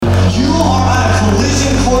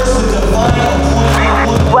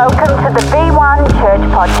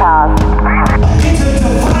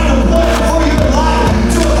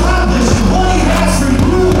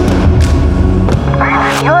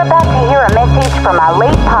message from our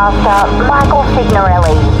lead pastor, Michael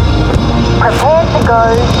Signorelli. Prepare to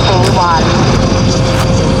go C1.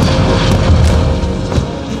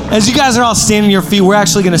 As you guys are all standing on your feet, we're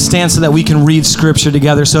actually going to stand so that we can read scripture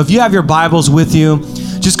together. So if you have your Bibles with you,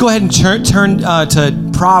 just go ahead and turn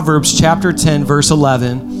to Proverbs chapter 10, verse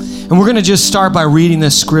 11. And we're going to just start by reading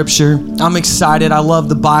this scripture. I'm excited. I love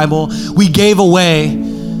the Bible. We gave away,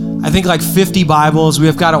 I think, like 50 Bibles. We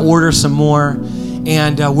have got to order some more.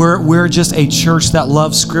 And we're just a church that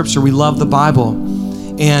loves scripture. We love the Bible.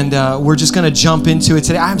 And we're just going to jump into it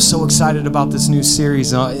today. I'm so excited about this new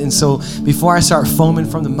series. And so before I start foaming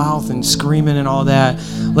from the mouth and screaming and all that,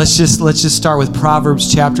 let's just start with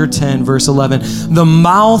Proverbs chapter 10, verse 11. The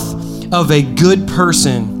mouth of a good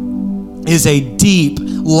person is a deep,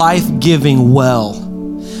 life-giving well,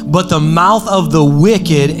 but the mouth of the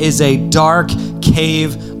wicked is a dark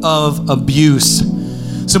cave of abuse.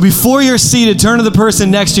 So before you're seated, turn to the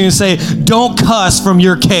person next to you and say, "Don't cuss from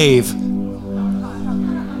your cave."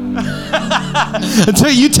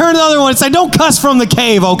 Until you turn to the other one and say, "Don't cuss from the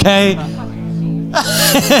cave," okay?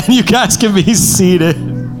 And you guys can be seated.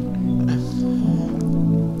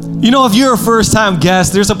 You know, if you're a first-time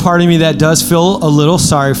guest, there's a part of me that does feel a little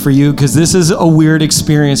sorry for you because this is a weird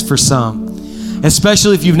experience for some,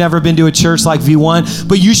 especially if you've never been to a church like V1.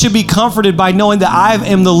 But you should be comforted by knowing that I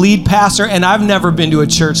am the lead pastor and I've never been to a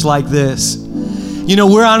church like this. You know,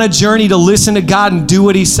 we're on a journey to listen to God and do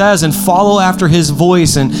what he says and follow after his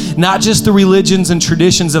voice, and not just the religions and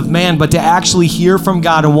traditions of man, but to actually hear from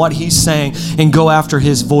God and what he's saying and go after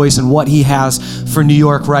his voice and what he has for New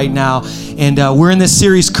York right now. And we're in this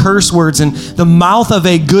series, Curse Words, and the mouth of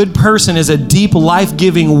a good person is a deep,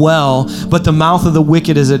 life-giving well, but the mouth of the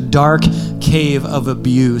wicked is a dark cave of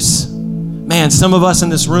abuse. Man, some of us in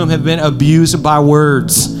this room have been abused by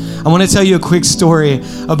words. I want to tell you a quick story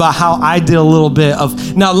about how I did a little bit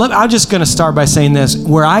of... Now, I'm just going to start by saying this.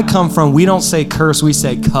 Where I come from, we don't say curse, we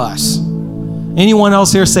say cuss. Anyone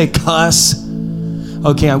else here say cuss?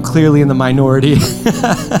 Okay, I'm clearly in the minority.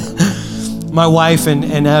 My wife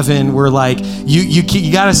and Evan were like,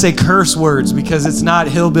 you got to say curse words because it's not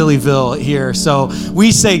Hillbillyville here. So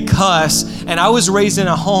we say cuss. And I was raised in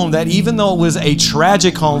a home that, even though it was a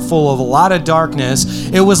tragic home full of a lot of darkness,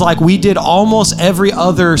 it was like we did almost every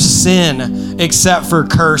other sin except for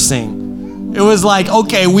cursing. It was like,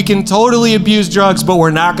 okay, we can totally abuse drugs, but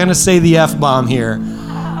we're not going to say the F-bomb here.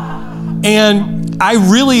 And I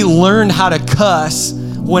really learned how to cuss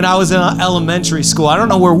when I was in elementary school. I don't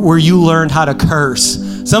know where you learned how to curse.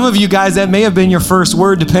 Some of you guys, that may have been your first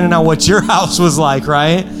word, depending on what your house was like,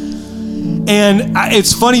 right? And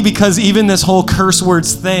it's funny because even this whole curse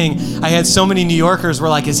words thing, I had so many New Yorkers were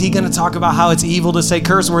like, is he going to talk about how it's evil to say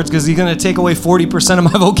curse words because he's going to take away 40% of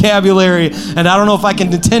my vocabulary, and I don't know if I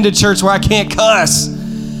can attend a church where I can't cuss.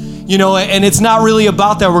 You know, and it's not really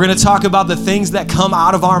about that. We're going to talk about the things that come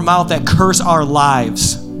out of our mouth that curse our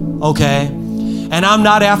lives, okay? And I'm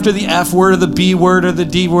not after the F word or the B word or the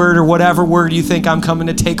D word or whatever word you think I'm coming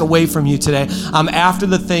to take away from you today. I'm after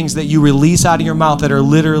the things that you release out of your mouth that are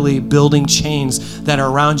literally building chains that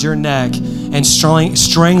are around your neck and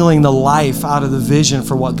strangling the life out of the vision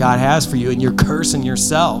for what God has for you, and you're cursing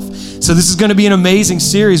yourself. So this is going to be an amazing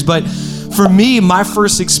series, but for me, my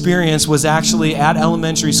first experience was actually at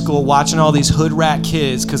elementary school watching all these hood rat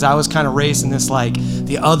kids, because I was kind of raised in this, like,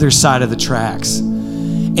 the other side of the tracks.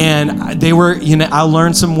 And they were, you know, I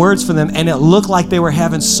learned some words from them, and it looked like they were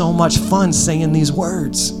having so much fun saying these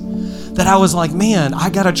words that I was like, man, I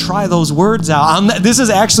got to try those words out. This is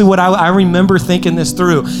actually what I remember thinking this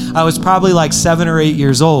through. I was probably like 7 or 8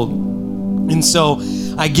 years old. And so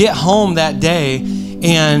I get home that day,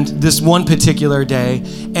 and this one particular day,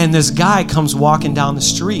 and this guy comes walking down the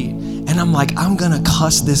street. And I'm like, I'm going to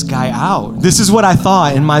cuss this guy out. This is what I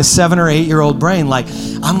thought in my 7 or 8 year old brain. Like,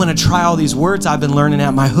 I'm going to try all these words I've been learning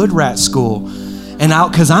at my hood rat school. And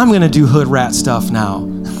out, because I'm going to do hood rat stuff now.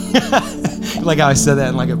 Like how I said that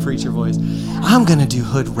in like a preacher voice. I'm going to do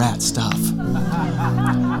hood rat stuff.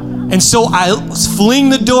 And so I fling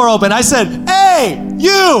the door open. I said, "Hey,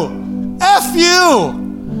 you, F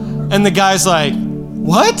you." And the guy's like,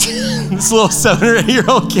 "What?" This little 7 or 8 year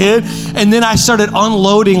old kid. And then I started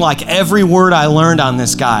unloading like every word I learned on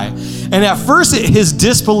this guy. And at first his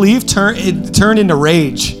disbelief turned into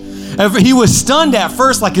rage. He was stunned at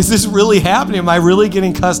first, like, is this really happening? Am I really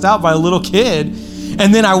getting cussed out by a little kid?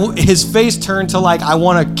 And then his face turned to like, I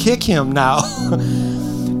want to kick him now.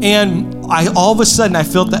 And all of a sudden I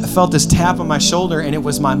felt this tap on my shoulder, and it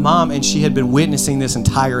was my mom, and she had been witnessing this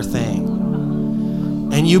entire thing.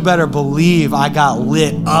 And you better believe I got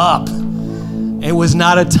lit up. It was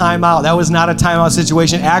not a timeout. That was not a timeout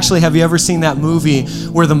situation. Actually, have you ever seen that movie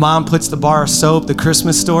where the mom puts the bar of soap, The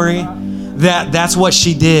Christmas Story? That's what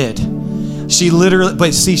she did. She literally,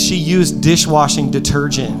 but see, she used dishwashing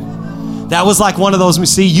detergent. That was like one of those,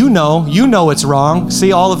 see, you know it's wrong.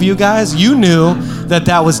 See, all of you guys, you knew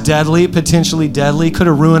that was deadly, potentially deadly. Could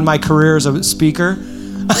have ruined my career as a speaker.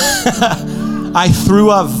 I threw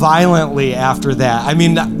up violently after that. I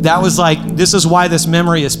mean, that was like, this is why this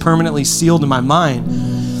memory is permanently sealed in my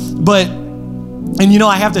mind. But, and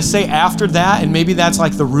I have to say after that, and maybe that's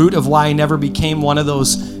like the root of why I never became one of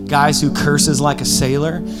those guys who curses like a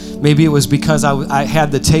sailor. Maybe it was because I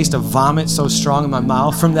had the taste of vomit so strong in my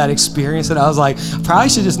mouth from that experience that I was like, I probably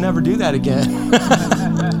should just never do that again.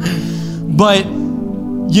 But,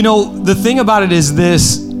 the thing about it is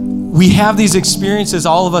this. We have these experiences,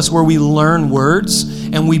 all of us, where we learn words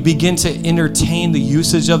and we begin to entertain the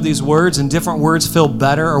usage of these words, and different words feel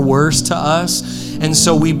better or worse to us. And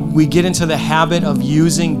so we get into the habit of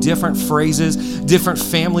using different phrases. Different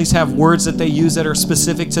families have words that they use that are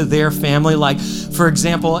specific to their family. Like, for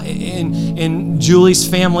example, in Julie's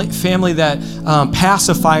family that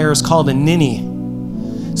pacifier is called a ninny.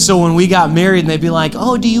 So when we got married and they'd be like,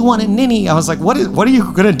 oh, do you want a ninny? I was like, what are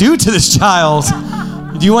you going to do to this child?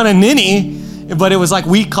 Do you want a ninny? But it was like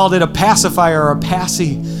we called it a pacifier or a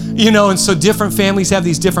passy, and so different families have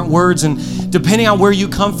these different words, and depending on where you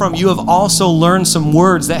come from, you have also learned some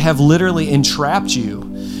words that have literally entrapped you.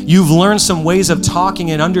 You've learned some ways of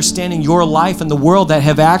talking and understanding your life and the world that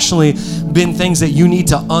have actually been things that you need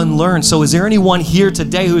to unlearn. So is there anyone here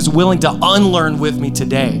today who's willing to unlearn with me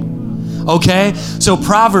today? Okay, so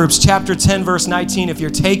Proverbs chapter 10, verse 19, if you're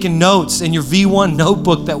taking notes in your V1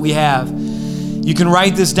 notebook that we have, you can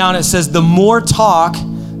write this down. It says, the more talk,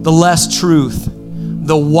 the less truth.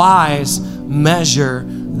 The wise measure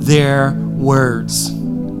their words.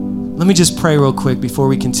 Let me just pray real quick before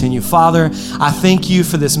we continue. Father, I thank you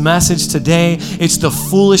for this message today. It's the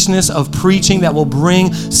foolishness of preaching that will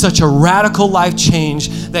bring such a radical life change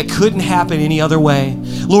that couldn't happen any other way.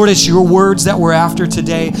 Lord, it's your words that we're after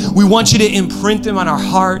today. We want you to imprint them on our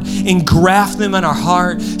heart, engraft them in our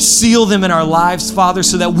heart, seal them in our lives, Father,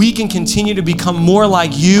 so that we can continue to become more like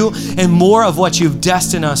you and more of what you've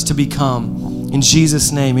destined us to become. In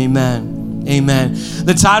Jesus' name, amen. Amen.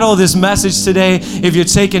 The title of this message today, if you're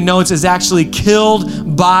taking notes, is actually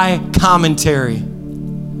Killed by Commentary.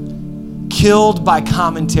 Killed by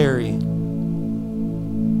Commentary.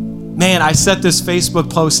 Man, I set this Facebook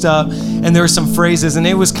post up and there were some phrases, and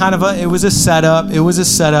it was a setup.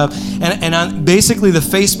 And on basically the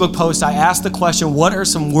Facebook post, I asked the question, what are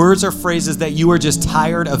some words or phrases that you are just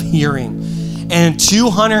tired of hearing? And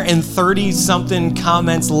 230 something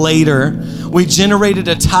comments later, we generated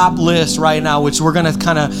a top list right now, which we're gonna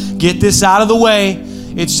kind of get this out of the way.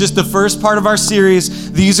 It's just the first part of our series.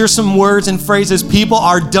 These are some words and phrases people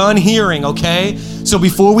are done hearing, okay? So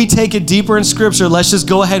before we take it deeper in scripture, let's just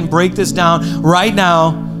go ahead and break this down. Right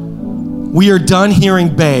now, we are done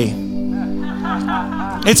hearing "bay."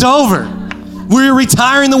 It's over. We're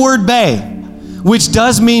retiring the word "bay," which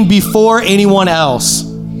does mean before anyone else,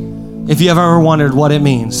 if you have ever wondered what it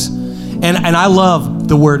means. And I love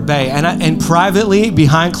the word "bae." And privately,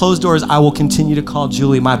 behind closed doors, I will continue to call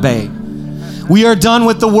Julie my bae. We are done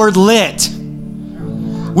with the word "lit."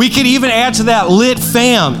 We could even add to that "lit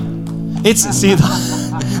fam." This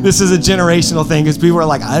is a generational thing, because people are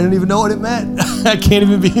like, I don't even know what it meant. I can't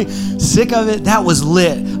even be sick of it. That was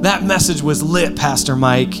lit. That message was lit, Pastor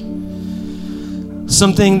Mike.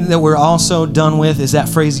 Something that we're also done with is that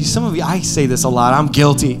phrase. Some of you, I say this a lot. I'm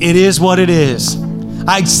guilty. It is what it is.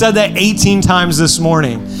 I said that 18 times this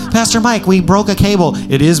morning. Pastor Mike, we broke a cable.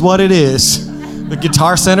 It is what it is. The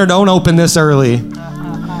Guitar Center, don't open this early.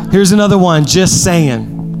 Here's another one, just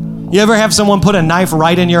saying. You ever have someone put a knife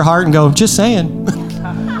right in your heart and go, just saying?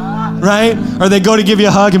 Right? Or they go to give you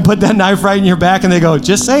a hug and put that knife right in your back and they go,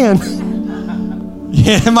 just saying.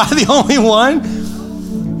 Yeah, am I the only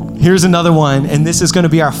one? Here's another one, and this is going to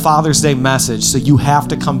be our Father's Day message, so you have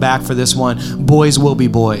to come back for this one. Boys will be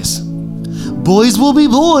boys. Boys will be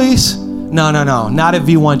boys. No. Not at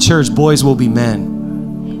V1 Church. Boys will be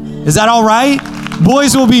men. Is that all right?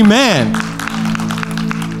 Boys will be men.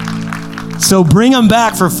 So bring them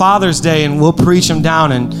back for Father's Day, and we'll preach them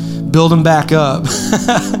down and build them back up.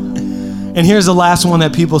 And here's the last one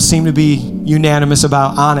that people seem to be unanimous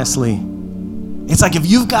about, honestly. It's like, if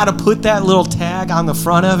you've got to put that little tag on the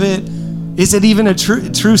front of it, is it even a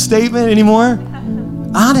true statement anymore?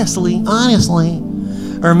 Honestly.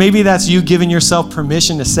 Or maybe that's you giving yourself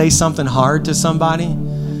permission to say something hard to somebody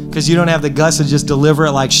because you don't have the guts to just deliver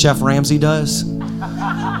it like Chef Ramsay does.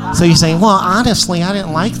 So you're saying, well, honestly, I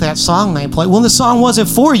didn't like that song they played. Well, the song wasn't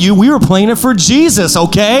for you. We were playing it for Jesus,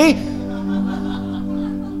 okay?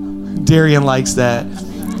 Darian likes that.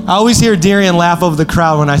 I always hear Darian laugh over the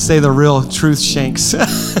crowd when I say the real truth shanks.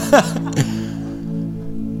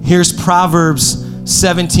 Here's Proverbs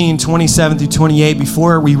 17, 27 through 28.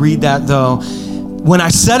 Before we read that, though, when I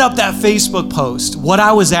set up that Facebook post, what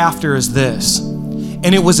I was after is this.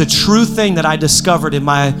 And it was a true thing that I discovered in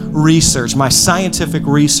my research, my scientific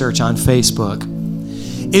research on Facebook,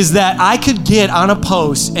 is that I could get on a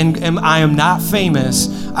post, and I am not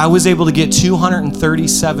famous, I was able to get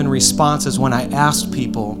 237 responses when I asked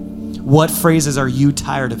people, what phrases are you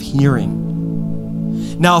tired of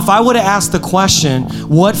hearing? Now, if I would have asked the question,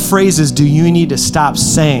 what phrases do you need to stop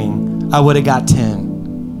saying, I would have got 10.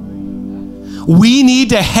 We need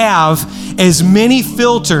to have as many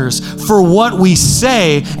filters for what we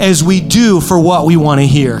say as we do for what we want to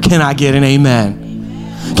hear. Can I get an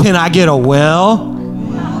amen? Can I get a well?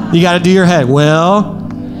 You got to do your head. Well.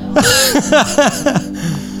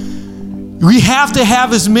 We have to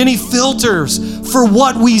have as many filters for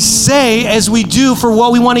what we say as we do for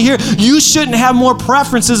what we want to hear. You shouldn't have more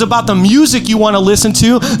preferences about the music you want to listen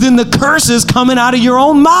to than the curses coming out of your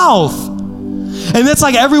own mouth. And it's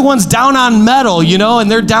like everyone's down on metal, you know, and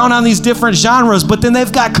they're down on these different genres, but then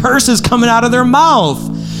they've got curses coming out of their mouth.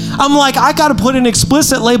 I'm like, I got to put an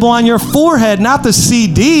explicit label on your forehead, not the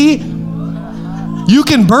CD. You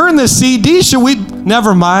can burn the CD. Should we?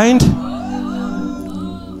 Never mind.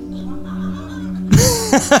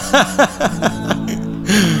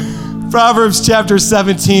 Proverbs chapter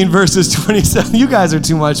 17, verses 27. You guys are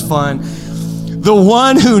too much fun. The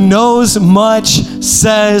one who knows much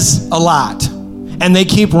says a lot. And they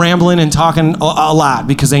keep rambling and talking a lot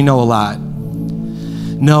because they know a lot.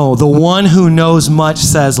 No, the one who knows much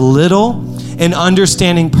says little. An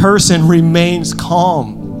understanding person remains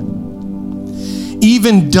calm.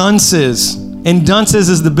 Even dunces, and dunces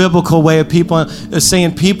is the biblical way of people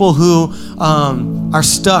saying people who are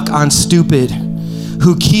stuck on stupid,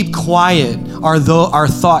 who keep quiet, are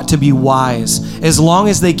thought to be wise. As long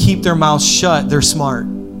as they keep their mouths shut, they're smart.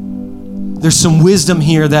 There's some wisdom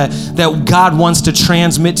here that God wants to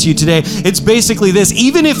transmit to you today. It's basically this: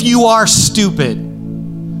 even if you are stupid,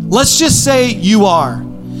 let's just say you are,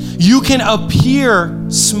 you can appear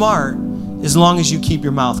smart as long as you keep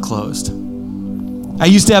your mouth closed. I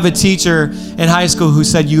used to have a teacher in high school who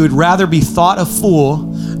said you would rather be thought a fool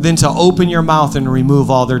than to open your mouth and remove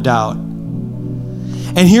all their doubt.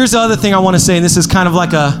 And here's the other thing I want to say, and this is kind of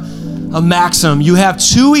like a maxim. You have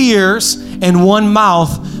 2 ears and 1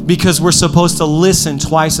 mouth because we're supposed to listen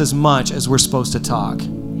twice as much as we're supposed to talk.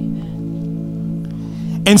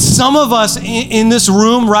 And some of us in this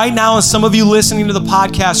room right now, and some of you listening to the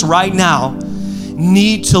podcast right now,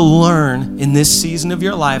 need to learn in this season of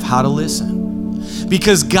your life how to listen.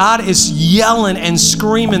 Because God is yelling and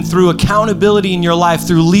screaming through accountability in your life,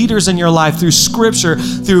 through leaders in your life, through scripture,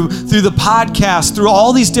 through the podcast, through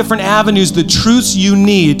all these different avenues, the truths you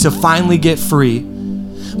need to finally get free.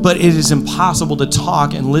 But it is impossible to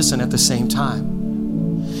talk and listen at the same time.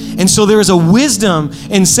 And so there is a wisdom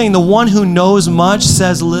in saying the one who knows much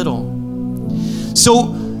says little.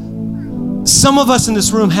 So some of us in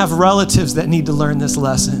this room have relatives that need to learn this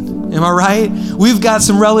lesson. Am I right? We've got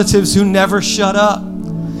some relatives who never shut up.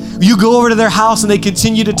 You go over to their house and they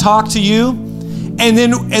continue to talk to you. And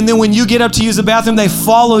then when you get up to use the bathroom, they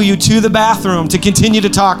follow you to the bathroom to continue to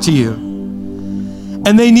talk to you.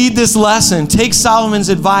 And they need this lesson. Take Solomon's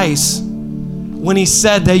advice when he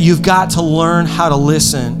said that you've got to learn how to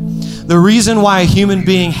listen. The reason why a human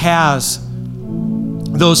being has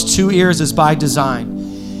those 2 ears is by design.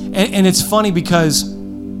 And it's funny because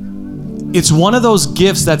it's one of those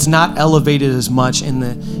gifts that's not elevated as much in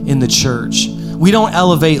the church. We don't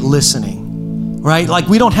elevate listening, right? Like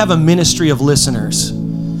we don't have a ministry of listeners.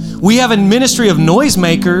 We have a ministry of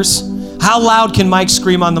noisemakers. How loud can Mike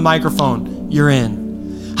scream on the microphone? You're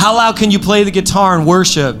in. How loud can you play the guitar and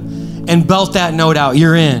worship and belt that note out?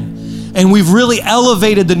 You're in. And we've really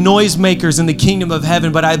elevated the noisemakers in the kingdom of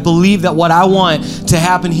heaven, but I believe that what I want to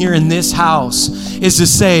happen here in this house is to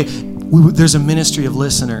say there's a ministry of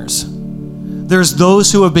listeners. There's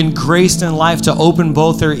those who have been graced in life to open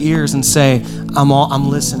both their ears and say, I'm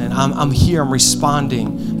listening, I'm here, I'm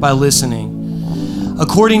responding by listening.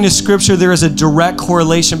 According to scripture, there is a direct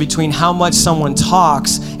correlation between how much someone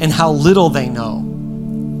talks and how little they know.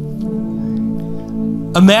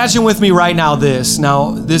 Imagine with me right now this.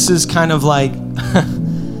 Now, this is kind of like,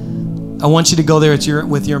 I want you to go there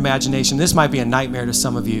with your imagination. This might be a nightmare to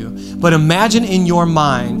some of you. But imagine in your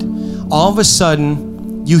mind, all of a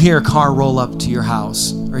sudden, you hear a car roll up to your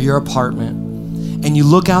house or your apartment. and you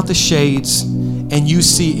look out the shades and you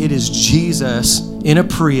see it is Jesus in a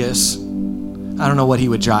Prius. I don't know what he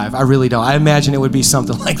would drive. I really don't. I imagine it would be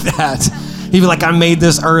something like that. He'd be like, I made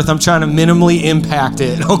this earth. I'm trying to minimally impact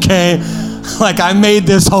it, okay? Like, I made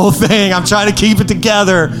this whole thing. I'm trying to keep it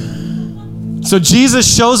together. So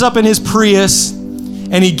Jesus shows up in his Prius,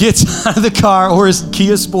 and he gets out of the car, or his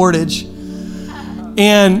Kia Sportage,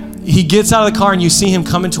 and he gets out of the car, and you see him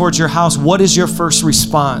coming towards your house. What is your first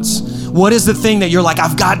response? What is the thing that you're like,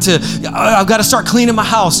 I've got to start cleaning my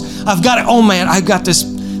house.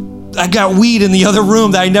 I got weed in the other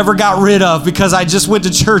room that I never got rid of because I just went to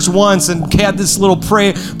church once and had this little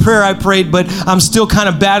prayer I prayed, but I'm still kind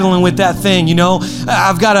of battling with that thing, you know?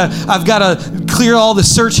 I've got to clear all the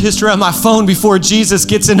search history on my phone before Jesus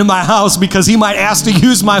gets into my house because he might ask to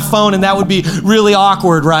use my phone, and that would be really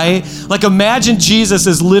awkward, right? Like, imagine Jesus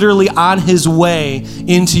is literally on his way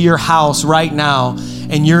into your house right now,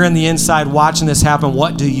 and you're in the inside watching this happen.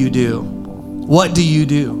 What do you do? What do you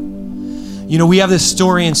do? You know, we have this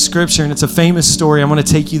story in Scripture, and it's a famous story. I'm going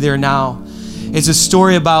to take you there now. It's a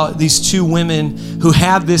story about these two women who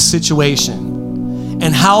had this situation,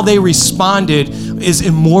 and how they responded is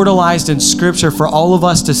immortalized in Scripture for all of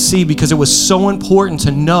us to see, because it was so important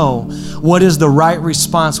to know what is the right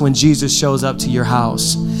response when Jesus shows up to your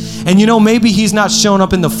house. And you know, maybe he's not showing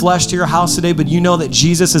up in the flesh to your house today, but you know that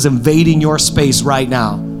Jesus is invading your space right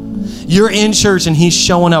now. You're in church, and he's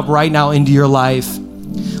showing up right now into your life.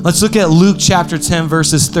 Let's look at Luke chapter 10,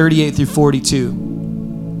 verses 38 through 42.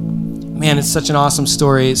 Man, it's such an awesome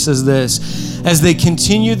story. It says this: as they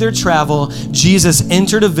continued their travel, Jesus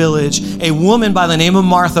entered a village. A woman by the name of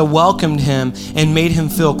Martha welcomed him and made him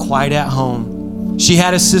feel quite at home. She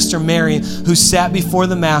had a sister, Mary, who sat before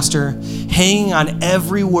the master, hanging on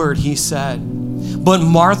every word he said. But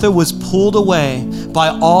Martha was pulled away by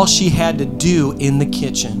all she had to do in the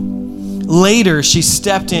kitchen. Later, she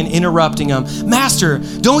stepped in, interrupting him. Master,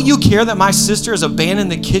 don't you care that my sister has abandoned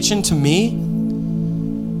the kitchen to me?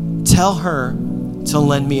 Tell her to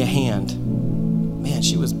lend me a hand. Man,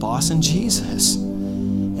 she was bossing Jesus.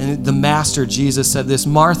 And the master, Jesus, said this: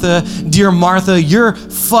 Martha, dear Martha, you're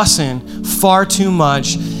fussing far too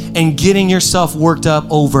much and getting yourself worked up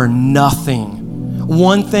over nothing.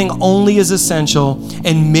 One thing only is essential,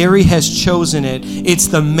 and Mary has chosen it. It's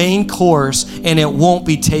the main course, and it won't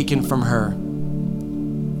be taken from her.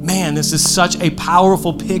 Man, this is such a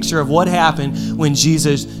powerful picture of what happened when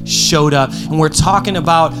Jesus showed up. And we're talking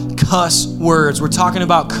about cuss words. We're talking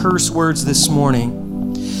about curse words this morning.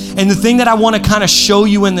 And the thing that I want to kind of show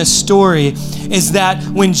you in this story is that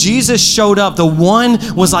when Jesus showed up, the one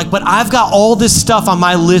was like, but I've got all this stuff on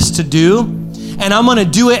my list to do, and I'm going to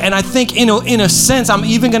do it. And I think, in a sense, I'm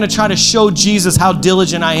even going to try to show Jesus how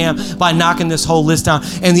diligent I am by knocking this whole list down.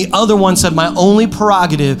 And the other one said, my only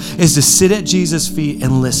prerogative is to sit at Jesus' feet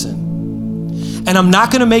and listen. And I'm not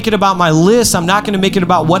going to make it about my list. I'm not going to make it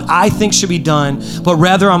about what I think should be done, but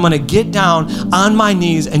rather I'm going to get down on my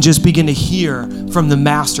knees and just begin to hear from the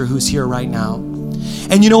Master who's here right now.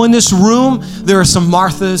 And you know, in this room, there are some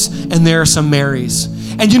Marthas and there are some Marys.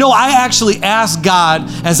 And you know, I actually asked God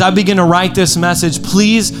as I begin to write this message,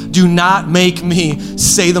 please do not make me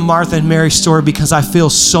say the Martha and Mary story, because I feel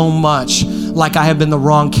so much like I have been the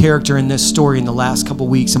wrong character in this story in the last couple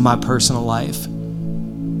weeks in my personal life.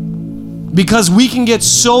 Because we can get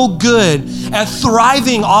so good at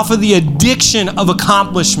thriving off of the addiction of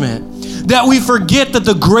accomplishment that we forget that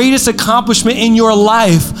the greatest accomplishment in your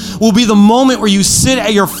life will be the moment where you sit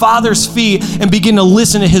at your Father's feet and begin to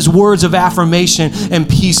listen to his words of affirmation and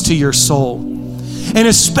peace to your soul. And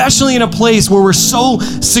especially in a place where we're so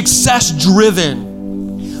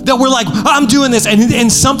success-driven that we're like, I'm doing this.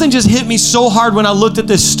 And something just hit me so hard when I looked at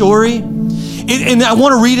this story. And I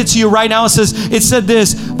want to read it to you right now. It said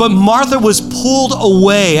this: but Martha was pulled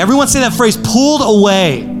away. Everyone say that phrase, pulled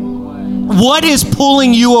away. What is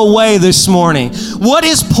pulling you away this morning? What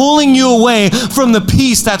is pulling you away from the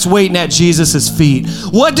peace that's waiting at Jesus' feet?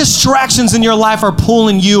 What distractions in your life are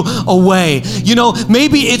pulling you away? You know,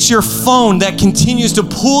 maybe it's your phone that continues to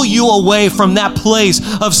pull you away from that place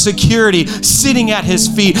of security, sitting at his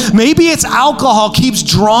feet. Maybe it's alcohol keeps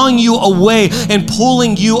drawing you away and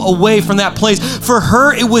pulling you away from that place. For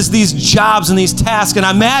her, it was these jobs and these tasks. And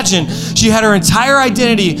I imagine she had her entire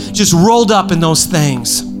identity just rolled up in those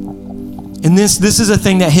things. And this is a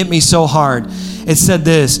thing that hit me so hard. It said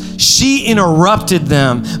this: she interrupted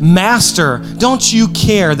them. Master, don't you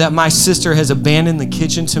care that my sister has abandoned the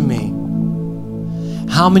kitchen to me?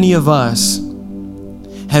 How many of us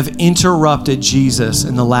have interrupted Jesus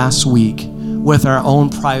in the last week with our own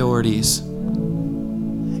priorities?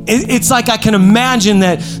 It's like I can imagine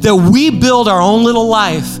that we build our own little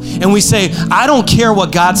life and we say, I don't care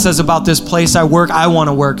what God says about this place I work. I want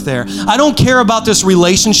to work there. I don't care about this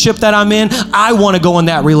relationship that I'm in. I want to go in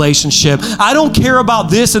that relationship. I don't care about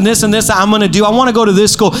this and this and this I'm going to do. I want to go to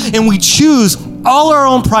this school. And we choose all our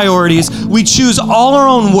own priorities. We choose all our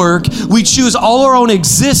own work. We choose all our own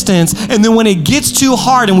existence. And then when it gets too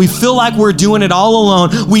hard and we feel like we're doing it all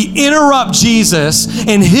alone, we interrupt Jesus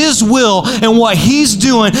and his will and what he's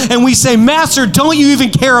doing. And we say, Master, don't you even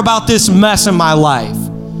care about this mess in my life?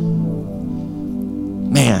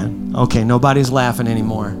 Man, okay, nobody's laughing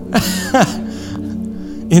anymore.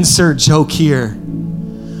 Insert joke here.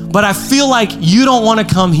 But I feel like you don't want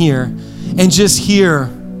to come here and just hear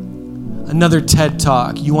another TED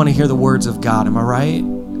Talk. You want to hear the words of God, am I right?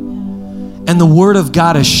 And the word of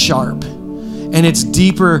God is sharp. And it's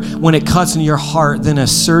deeper when it cuts into your heart than a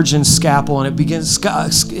surgeon's scalpel, and it begins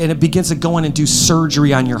to go in and do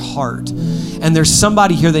surgery on your heart. And there's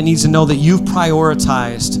somebody here that needs to know that you've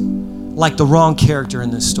prioritized like the wrong character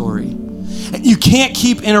in this story. And you can't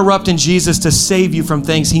keep interrupting Jesus to save you from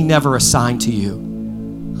things he never assigned to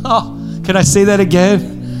you. Oh, can I say that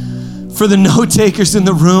again? For the note takers in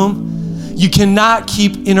the room, you cannot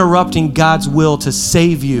keep interrupting God's will to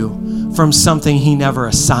save you from something he never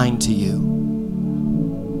assigned to you.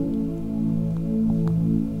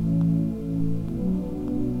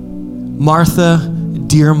 Martha,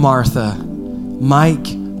 dear Martha,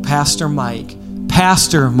 Mike, Pastor Mike,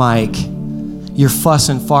 you're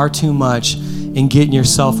fussing far too much and getting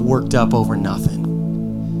yourself worked up over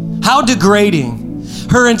nothing. How degrading.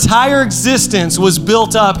 Her entire existence was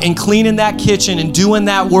built up in cleaning that kitchen and doing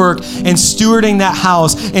that work and stewarding that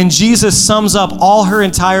house. And Jesus sums up all her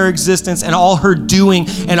entire existence and all her doing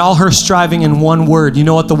and all her striving in one word. You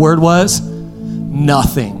know what the word was?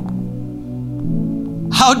 Nothing.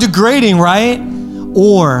 How degrading, right?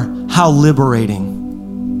 Or how liberating.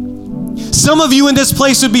 Some of you in this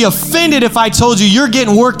place would be offended if I told you you're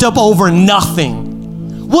getting worked up over nothing.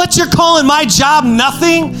 What, you're calling my job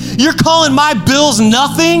nothing? You're calling my bills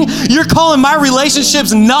nothing? You're calling my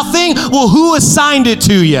relationships nothing? Well, who assigned it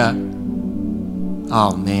to you?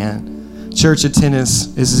 Oh man, church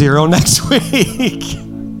attendance is 0 next week.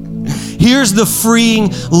 Here's the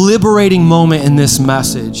freeing, liberating moment in this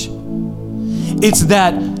message. It's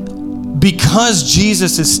that because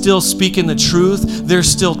Jesus is still speaking the truth, there's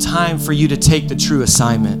still time for you to take the true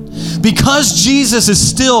assignment. Because Jesus is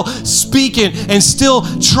still speaking and still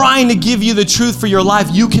trying to give you the truth for your life,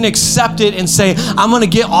 you can accept it and say, I'm going to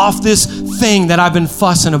get off this thing that I've been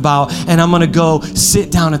fussing about, and I'm going to go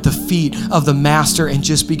sit down at the feet of the Master and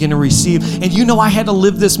just begin to receive. And you know, I had to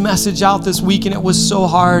live this message out this week, and it was so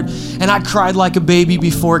hard, and I cried like a baby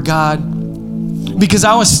before God. Because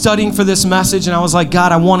I was studying for this message and I was like,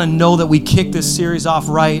 God, I want to know that we kick this series off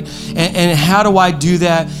right. And how do I do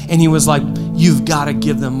that? And he was like, you've got to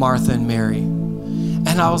give them Martha and Mary.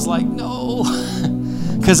 And I was like, no,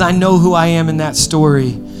 because I know who I am in that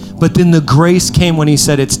story. But then the grace came when he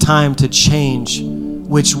said, it's time to change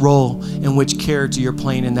which role and which character you're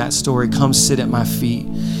playing in that story. Come sit at my feet.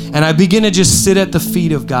 And I begin to just sit at the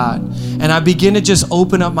feet of God. And I begin to just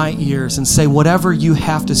open up my ears and say, whatever you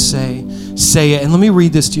have to say, say it. And let me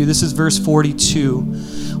read this to you. This is verse 42.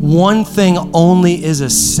 One thing only is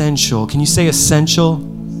essential. Can you say essential?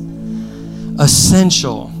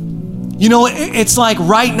 Essential. You know, it's like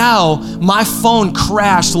right now, my phone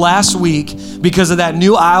crashed last week because of that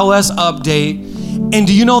new iOS update. And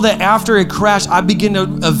do you know that after it crashed, I begin to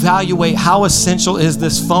evaluate how essential is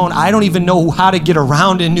this phone. I don't even know how to get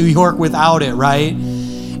around in New York without it, right?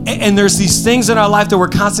 And there's these things in our life that we're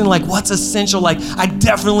constantly like, what's essential? Like, I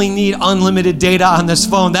definitely need unlimited data on this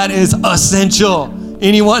phone. That is essential.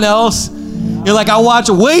 Anyone else? You're like, I watch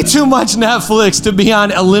way too much Netflix to be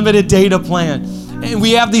on a limited data plan. And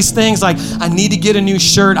we have these things like, I need to get a new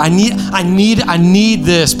shirt. I need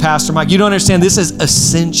this, Pastor Mike. You don't understand. This is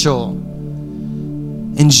essential.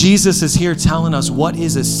 And Jesus is here telling us what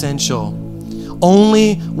is essential.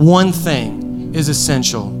 Only one thing is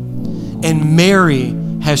essential. And Mary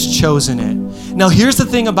has chosen it. Now, here's the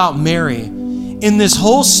thing about Mary. In this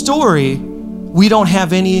whole story, we don't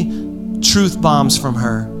have any truth bombs from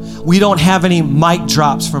her. We don't have any mic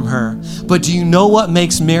drops from her. But do you know what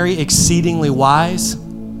makes Mary exceedingly wise?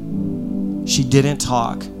 She didn't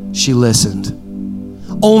talk. She listened.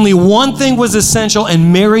 Only one thing was essential,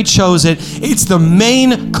 and Mary chose it. It's the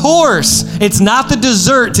main course. It's not the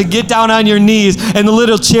dessert to get down on your knees and the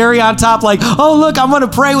little cherry on top like, oh, look, I'm going to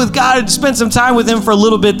pray with God and spend some time with him for a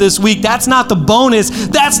little bit this week. That's not the bonus.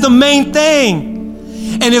 That's the main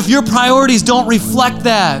thing. And if your priorities don't reflect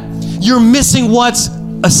that, you're missing what's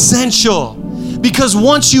essential. Because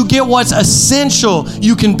once you get what's essential,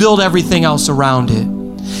 you can build everything else around it.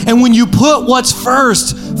 And when you put what's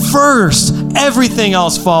first, everything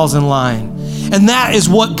else falls in line. And that is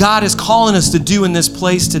what God is calling us to do in this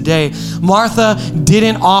place today. Martha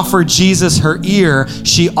didn't offer Jesus her ear,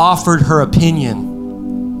 she offered her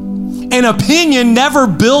opinion. An opinion never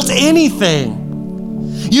built anything.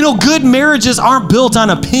 You know, good marriages aren't built on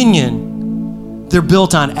opinion, they're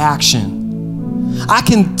built on action. I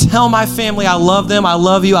can tell my family I love them, I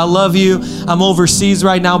love you, I love you. I'm overseas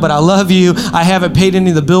right now, but I love you. I haven't paid any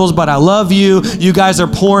of the bills, but I love you. You guys are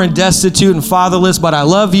poor and destitute and fatherless, but I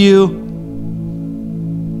love you.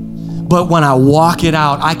 But when I walk it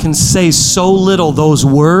out, I can say so little those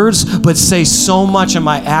words, but say so much in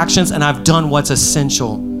my actions, and I've done what's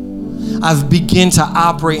essential. I've begun to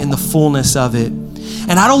operate in the fullness of it.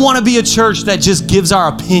 And I don't want to be a church that just gives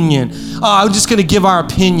our opinion. Oh, I'm just going to give our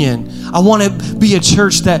opinion. I want to be a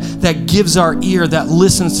church that gives our ear, that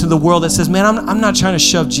listens to the world, that says, man, I'm not trying to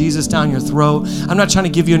shove Jesus down your throat. I'm not trying to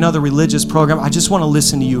give you another religious program. I just want to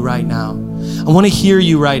listen to you right now. I want to hear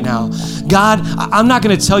you right now. God, I'm not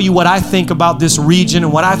going to tell you what I think about this region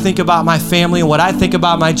and what I think about my family and what I think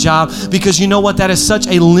about my job, because you know what? That is such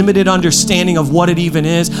a limited understanding of what it even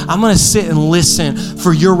is. I'm going to sit and listen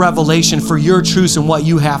for your revelation, for your truths and what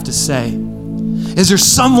you have to say. Is there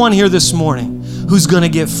someone here this morning who's going to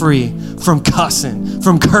get free from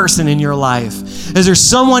cursing in your life? Is there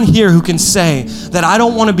someone here who can say that I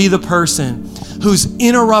don't want to be the person who's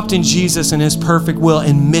interrupting Jesus and his perfect will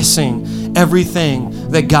and missing everything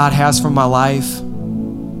that God has for my life?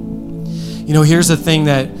 You know, here's the thing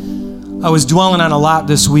that I was dwelling on a lot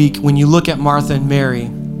this week when you look at Martha and Mary,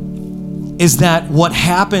 is that what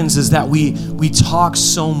happens is that we talk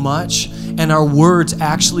so much and our words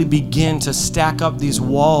actually begin to stack up these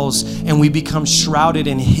walls, and we become shrouded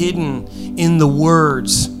and hidden in the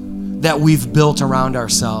words that we've built around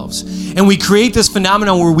ourselves. And we create this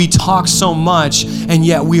phenomenon where we talk so much and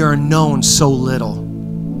yet we are known so little.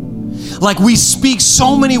 Like we speak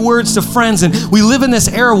so many words to friends, and we live in this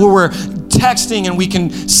era where we're texting and we can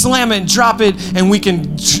slam it and drop it, and we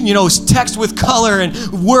can, text with color and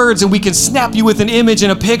words, and we can snap you with an image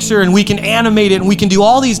and a picture, and we can animate it, and we can do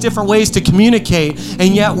all these different ways to communicate,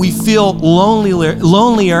 and yet we feel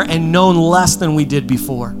lonelier and known less than we did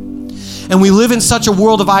before. And we live in such a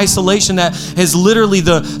world of isolation that has literally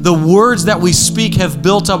the words that we speak have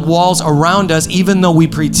built up walls around us, even though we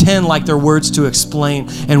pretend like they're words to explain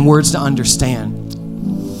and words to understand.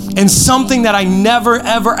 And something that I never,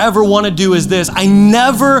 ever, ever want to do is this. I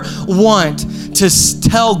never want to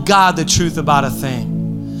tell God the truth about a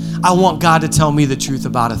thing. I want God to tell me the truth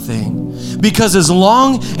about a thing. Because as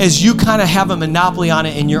long as you kind of have a monopoly on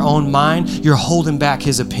it in your own mind, you're holding back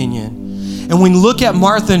his opinion. And when you look at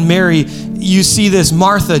Martha and Mary, you see this.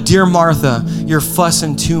 Martha, dear Martha, you're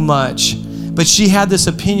fussing too much. But she had this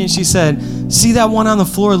opinion. She said, see that one on the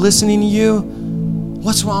floor listening to you?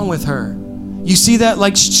 What's wrong with her? You see that?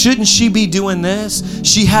 Like, shouldn't she be doing this?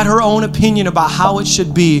 She had her own opinion about how it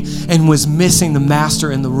should be and was missing the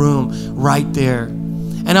master in the room right there.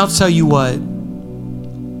 And I'll tell you what,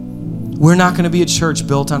 we're not going to be a church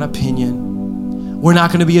built on opinion. We're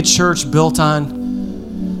not going to be a church built on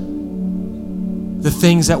the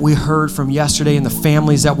things that we heard from yesterday and the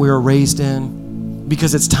families that we were raised in,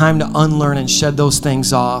 because it's time to unlearn and shed those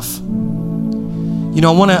things off.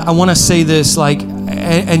 I want to say this,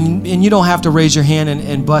 and you don't have to raise your hand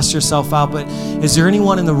and bust yourself out, but is there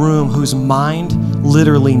anyone in the room whose mind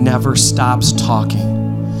literally never stops talking?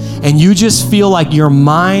 And you just feel like your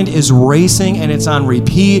mind is racing and it's on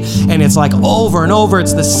repeat, and it's like over and over.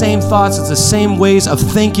 It's the same thoughts, it's the same ways of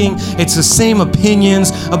thinking, it's the same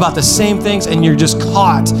opinions about the same things, and you're just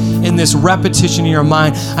caught in this repetition in your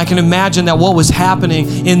mind. I can imagine that what was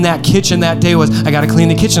happening in that kitchen that day was, I got to clean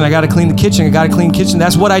the kitchen, I got to clean the kitchen, I got to clean the kitchen.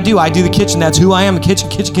 That's what I do. I do the kitchen. That's who I am, the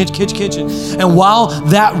kitchen. And while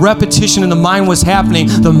that repetition in the mind was happening,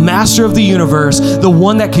 the master of the universe, the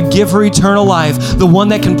one that could give her eternal life, the one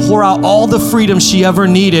that can pour out all the freedom she ever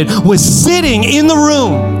needed, was sitting in the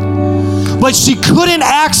room. But she couldn't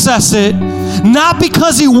access it, not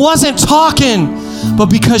because he wasn't talking, but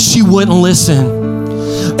because she wouldn't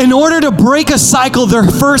listen. In order to break a cycle, there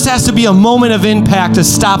first has to be a moment of impact to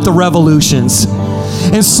stop the revolutions.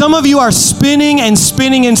 And some of you are spinning and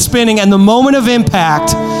spinning and spinning, and the moment of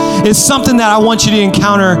impact is something that I want you to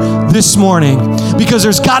encounter this morning, because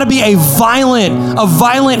there's got to be a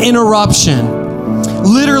violent interruption.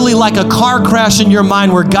 Literally like a car crash in your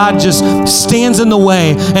mind, where God just stands in the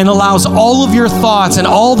way and allows all of your thoughts and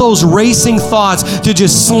all those racing thoughts to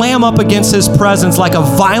just slam up against his presence like a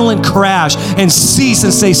violent crash and cease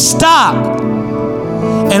and say, stop.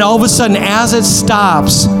 And all of a sudden, as it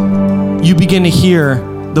stops, you begin to hear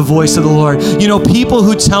the voice of the Lord. You know, people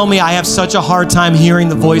who tell me I have such a hard time hearing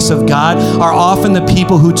the voice of God are often the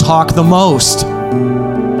people who talk the most.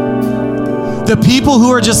 The people who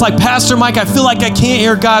are just like, Pastor Mike, I feel like I can't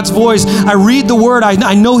hear God's voice. I read the word.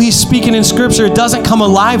 I know he's speaking in scripture. It doesn't come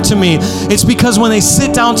alive to me. It's because when they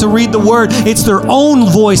sit down to read the word, it's their own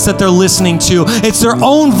voice that they're listening to. It's their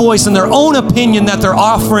own voice and their own opinion that they're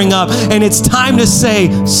offering up. And it's time to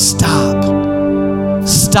say, stop.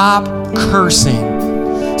 Stop cursing.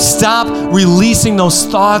 Stop releasing those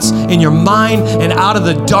thoughts in your mind and out of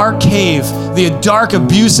the dark cave, the dark,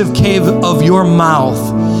 abusive cave of your mouth,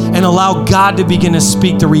 and allow God to begin to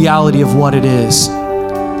speak the reality of what it is.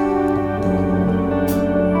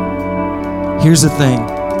 Here's the thing.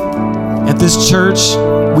 At this church,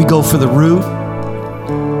 we go for the root.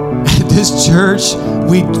 At this church,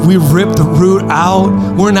 we rip the root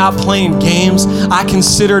out. We're not playing games. I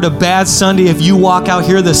consider it a bad Sunday if you walk out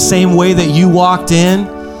here the same way that you walked in,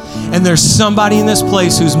 and there's somebody in this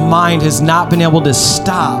place whose mind has not been able to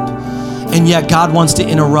stop, and yet God wants to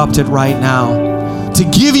interrupt it right now. To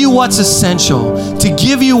give you what's essential, to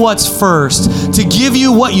give you what's first, to give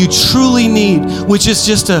you what you truly need, which is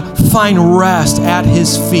just to find rest at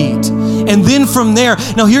his feet. And then from there,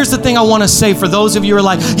 now here's the thing I want to say for those of you who are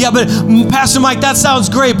like, yeah, but Pastor Mike, that sounds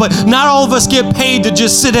great, but not all of us get paid to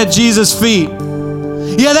just sit at Jesus' feet.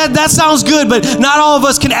 Yeah, that sounds good, but not all of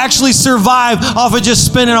us can actually survive off of just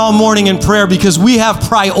spending all morning in prayer because we have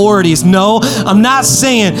priorities. No, I'm not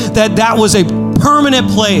saying that was a permanent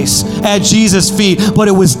place at Jesus' feet, but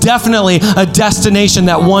it was definitely a destination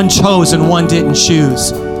that one chose and one didn't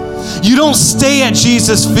choose. You don't stay at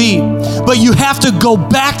Jesus' feet, but you have to go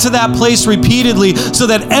back to that place repeatedly so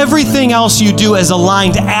that everything else you do is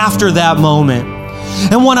aligned after that moment.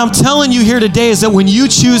 And what I'm telling you here today is that when you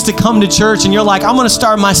choose to come to church and you're like, I'm going to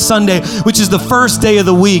start my Sunday, which is the first day of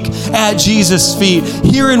the week, at Jesus' feet,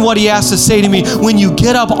 hearing what he has to say to me, when you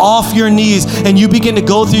get up off your knees and you begin to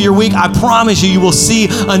go through your week, I promise you will see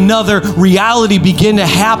another reality begin to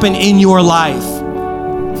happen in your life.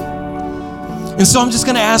 And so I'm just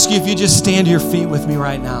going to ask you if you just stand to your feet with me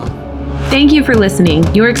right now. Thank you for listening.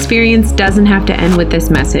 Your experience doesn't have to end with this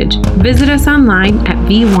message. Visit us online at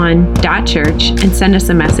v1.church and send us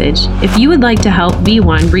a message. If you would like to help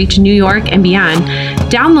V1 reach New York and beyond,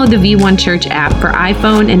 download the V1 Church app for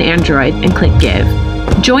iPhone and Android and click Give.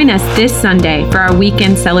 Join us this Sunday for our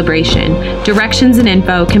weekend celebration. Directions and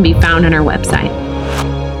info can be found on our website.